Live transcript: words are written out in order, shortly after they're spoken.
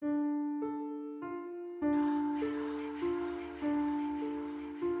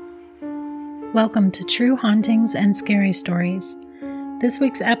Welcome to True Hauntings and Scary Stories. This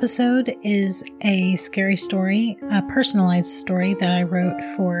week's episode is a scary story, a personalized story that I wrote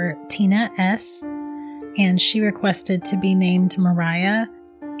for Tina S. And she requested to be named Mariah,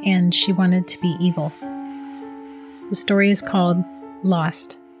 and she wanted to be evil. The story is called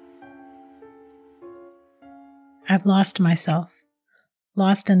Lost. I've lost myself.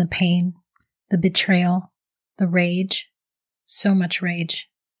 Lost in the pain, the betrayal, the rage. So much rage.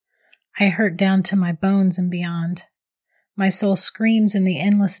 I hurt down to my bones and beyond. My soul screams in the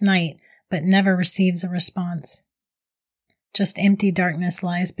endless night, but never receives a response. Just empty darkness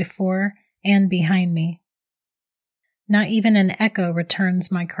lies before and behind me. Not even an echo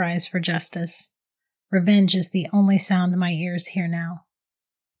returns my cries for justice. Revenge is the only sound my ears hear now.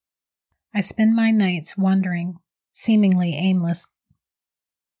 I spend my nights wandering, seemingly aimless.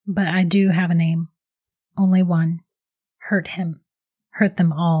 But I do have an aim. Only one. Hurt him. Hurt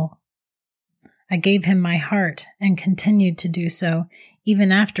them all. I gave him my heart and continued to do so,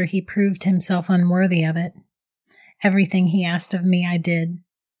 even after he proved himself unworthy of it. Everything he asked of me I did.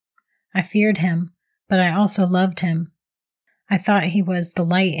 I feared him, but I also loved him. I thought he was the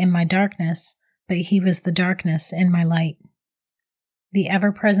light in my darkness, but he was the darkness in my light. The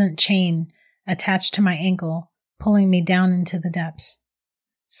ever-present chain attached to my ankle, pulling me down into the depths,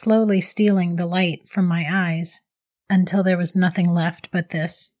 slowly stealing the light from my eyes, until there was nothing left but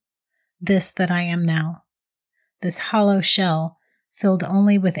this that I am now. This hollow shell filled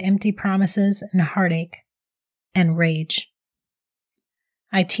only with empty promises and heartache and rage.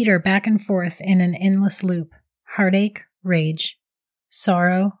 I teeter back and forth in an endless loop. Heartache, rage.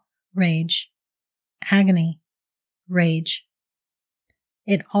 Sorrow, rage. Agony, rage.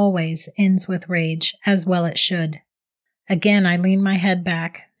 It always ends with rage, as well it should. Again I lean my head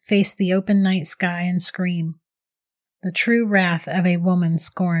back, face the open night sky, and scream. The true wrath of a woman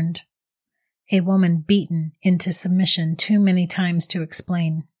scorned. A woman beaten into submission too many times to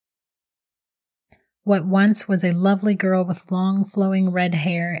explain. What once was a lovely girl with long flowing red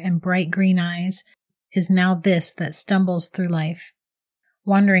hair and bright green eyes is now this that stumbles through life,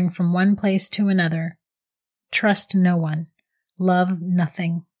 wandering from one place to another. Trust no one, love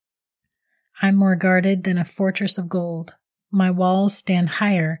nothing. I'm more guarded than a fortress of gold. My walls stand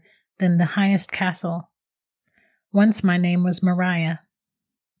higher than the highest castle. Once my name was Mariah.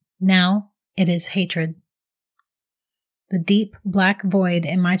 Now it is hatred. The deep black void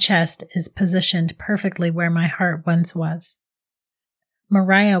in my chest is positioned perfectly where my heart once was.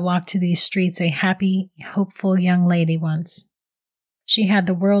 Mariah walked to these streets a happy, hopeful young lady once. She had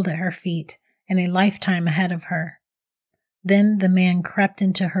the world at her feet and a lifetime ahead of her. Then the man crept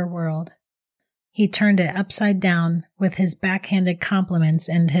into her world. He turned it upside down with his backhanded compliments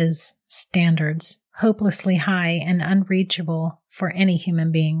and his standards, hopelessly high and unreachable for any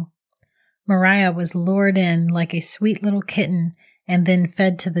human being. Mariah was lured in like a sweet little kitten and then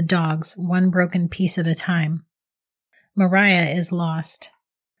fed to the dogs, one broken piece at a time. Mariah is lost.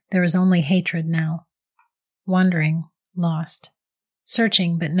 There is only hatred now. Wandering, lost.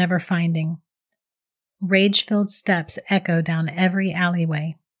 Searching but never finding. Rage-filled steps echo down every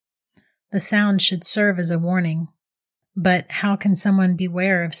alleyway. The sound should serve as a warning. But how can someone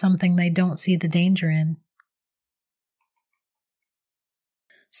beware of something they don't see the danger in?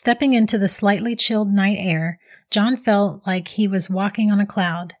 Stepping into the slightly chilled night air, John felt like he was walking on a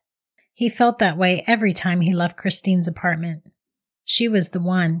cloud. He felt that way every time he left Christine's apartment. She was the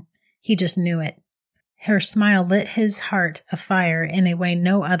one. He just knew it. Her smile lit his heart afire in a way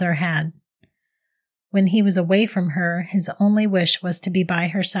no other had. When he was away from her, his only wish was to be by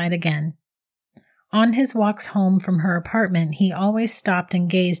her side again. On his walks home from her apartment, he always stopped and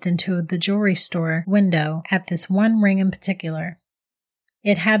gazed into the jewelry store window at this one ring in particular.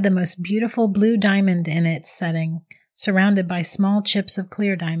 It had the most beautiful blue diamond in its setting, surrounded by small chips of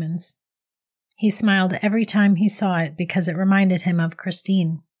clear diamonds. He smiled every time he saw it because it reminded him of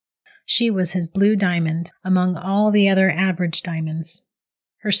Christine. She was his blue diamond among all the other average diamonds.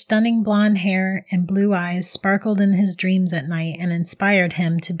 Her stunning blonde hair and blue eyes sparkled in his dreams at night and inspired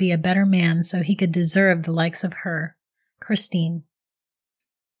him to be a better man so he could deserve the likes of her, Christine.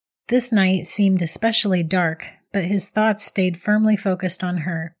 This night seemed especially dark, but his thoughts stayed firmly focused on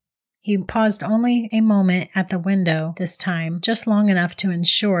her. He paused only a moment at the window this time, just long enough to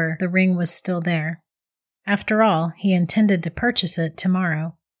ensure the ring was still there. After all, he intended to purchase it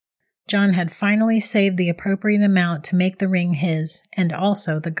tomorrow. John had finally saved the appropriate amount to make the ring his, and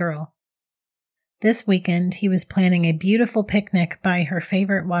also the girl. This weekend, he was planning a beautiful picnic by her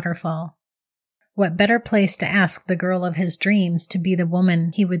favorite waterfall. What better place to ask the girl of his dreams to be the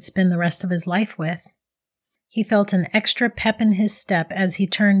woman he would spend the rest of his life with? He felt an extra pep in his step as he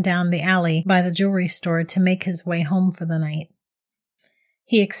turned down the alley by the jewelry store to make his way home for the night.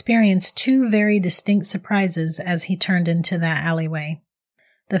 He experienced two very distinct surprises as he turned into that alleyway.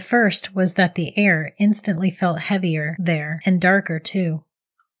 The first was that the air instantly felt heavier there and darker too.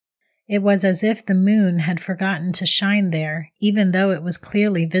 It was as if the moon had forgotten to shine there, even though it was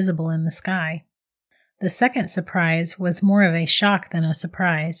clearly visible in the sky. The second surprise was more of a shock than a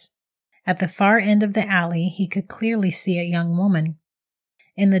surprise. At the far end of the alley, he could clearly see a young woman.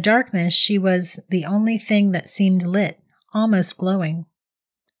 In the darkness, she was the only thing that seemed lit, almost glowing.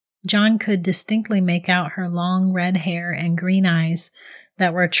 John could distinctly make out her long red hair and green eyes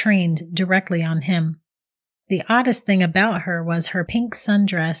that were trained directly on him. The oddest thing about her was her pink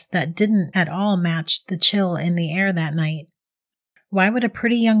sundress that didn't at all match the chill in the air that night. Why would a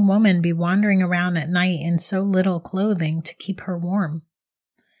pretty young woman be wandering around at night in so little clothing to keep her warm?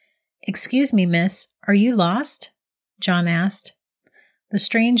 "Excuse me, miss, are you lost?" John asked. The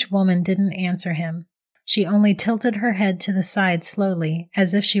strange woman didn't answer him. She only tilted her head to the side slowly,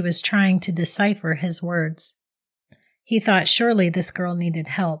 as if she was trying to decipher his words. He thought surely this girl needed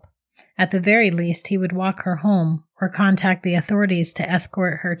help. At the very least, he would walk her home or contact the authorities to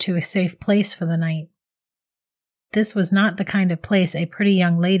escort her to a safe place for the night. This was not the kind of place a pretty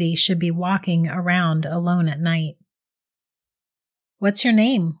young lady should be walking around alone at night. "What's your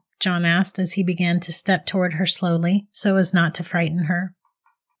name?" John asked as he began to step toward her slowly, so as not to frighten her.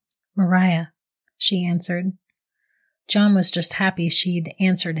 "Mariah," she answered. John was just happy she'd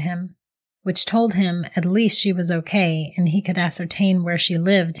answered him, which told him at least she was okay and he could ascertain where she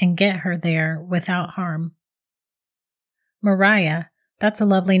lived and get her there without harm. "Mariah, that's a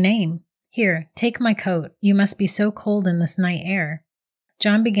lovely name. Here, take my coat. You must be so cold in this night air."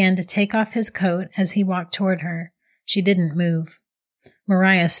 John began to take off his coat as he walked toward her. She didn't move.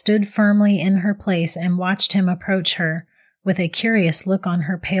 Mariah stood firmly in her place and watched him approach her, with a curious look on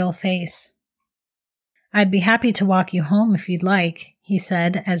her pale face. "I'd be happy to walk you home if you'd like," he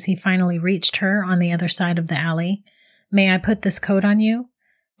said as he finally reached her on the other side of the alley. "May I put this coat on you?"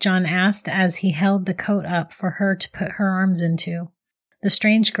 John asked as he held the coat up for her to put her arms into. The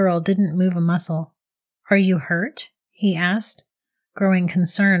strange girl didn't move a muscle. "Are you hurt?" he asked, growing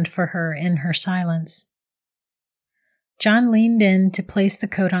concerned for her in her silence. John leaned in to place the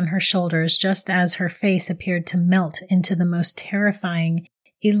coat on her shoulders just as her face appeared to melt into the most terrifying,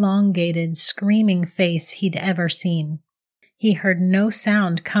 elongated, screaming face he'd ever seen. He heard no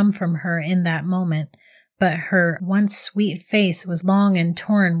sound come from her in that moment, but her once sweet face was long and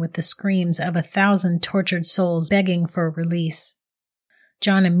torn with the screams of 1,000 tortured souls begging for release.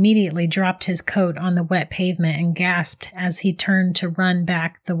 John immediately dropped his coat on the wet pavement and gasped as he turned to run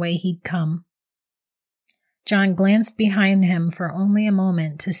back the way he'd come. John glanced behind him for only a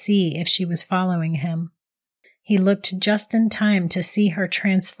moment to see if she was following him. He looked just in time to see her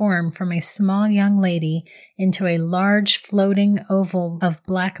transform from a small young lady into a large floating oval of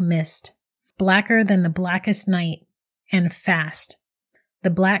black mist, blacker than the blackest night, and fast.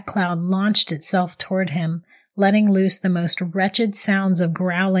 The black cloud launched itself toward him, letting loose the most wretched sounds of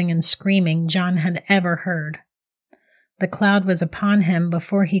growling and screaming John had ever heard. The cloud was upon him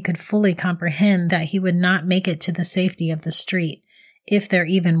before he could fully comprehend that he would not make it to the safety of the street, if there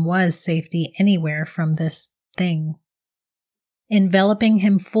even was safety anywhere from this thing. Enveloping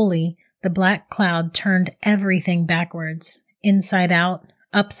him fully, the black cloud turned everything backwards, inside out,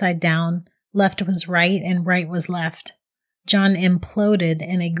 upside down, left was right and right was left. John imploded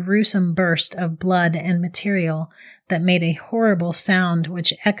in a gruesome burst of blood and material that made a horrible sound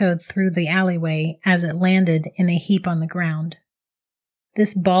which echoed through the alleyway as it landed in a heap on the ground.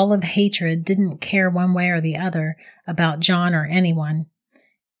 This ball of hatred didn't care one way or the other about John or anyone.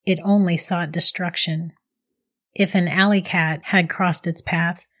 It only sought destruction. If an alley cat had crossed its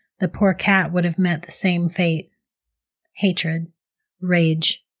path, the poor cat would have met the same fate. Hatred.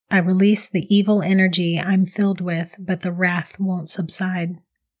 Rage. I release the evil energy I'm filled with, but the wrath won't subside.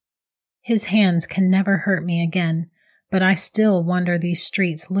 His hands can never hurt me again, but I still wander these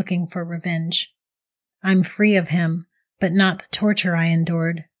streets looking for revenge. I'm free of him, but not the torture I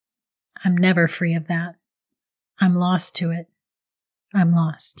endured. I'm never free of that. I'm lost to it. I'm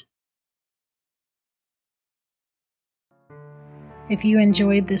lost. If you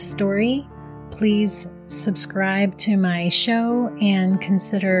enjoyed this story, please subscribe to my show and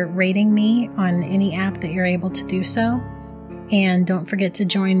consider rating me on any app that you're able to do so. And don't forget to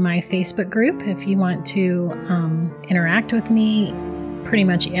join my Facebook group if you want to interact with me pretty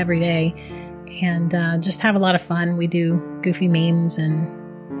much every day and just have a lot of fun. We do goofy memes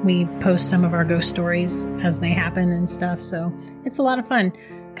and we post some of our ghost stories as they happen and stuff. So it's a lot of fun.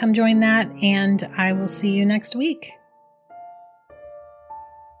 come join that, and I will see you next week.